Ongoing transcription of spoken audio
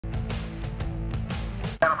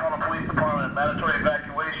Santa Police Department, mandatory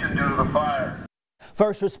evacuation due to the fire.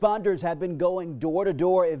 First responders have been going door to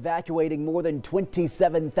door evacuating more than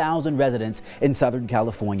 27,000 residents in Southern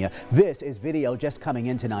California. This is video just coming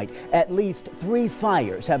in tonight. At least 3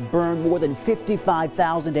 fires have burned more than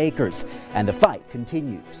 55,000 acres, and the fight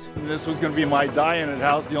continues. This was going to be my die-in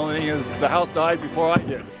house. The only thing is the house died before I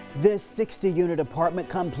did. This 60-unit apartment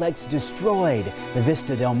complex destroyed. The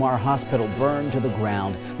Vista Del Mar Hospital burned to the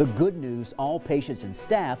ground. The good news, all patients and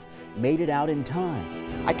staff made it out in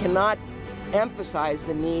time. I cannot emphasize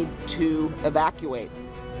the need to evacuate,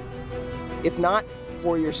 if not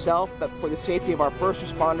for yourself, but for the safety of our first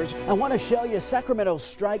responders. I want to show you Sacramento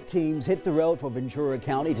strike teams hit the road for Ventura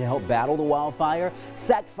County to help battle the wildfire.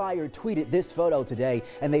 SAC Fire tweeted this photo today,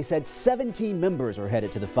 and they said 17 members are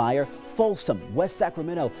headed to the fire. Folsom, West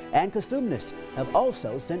Sacramento, and Cosumnes have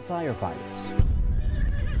also sent firefighters.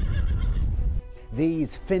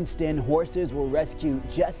 These fenced-in horses were rescued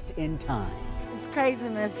just in time. It's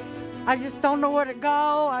craziness. I just don't know where to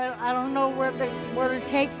go. I don't know where to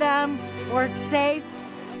take them, where it's safe.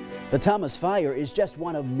 The Thomas Fire is just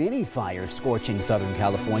one of many fires scorching Southern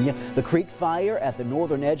California. The Creek Fire at the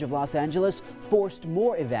northern edge of Los Angeles forced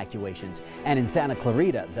more evacuations. And in Santa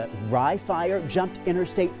Clarita, the Rye Fire jumped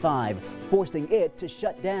Interstate 5, forcing it to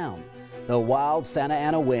shut down. The wild Santa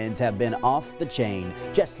Ana winds have been off the chain.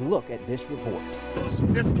 Just look at this report. This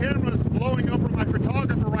camera is blowing over my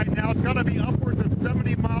photographer right now. It's got to be upwards of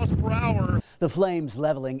 70 miles per hour. The flames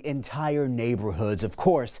leveling entire neighborhoods. Of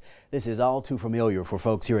course, this is all too familiar for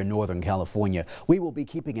folks here in Northern California. We will be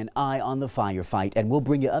keeping an eye on the firefight, and we'll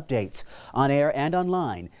bring you updates on air and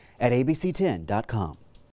online at abc10.com.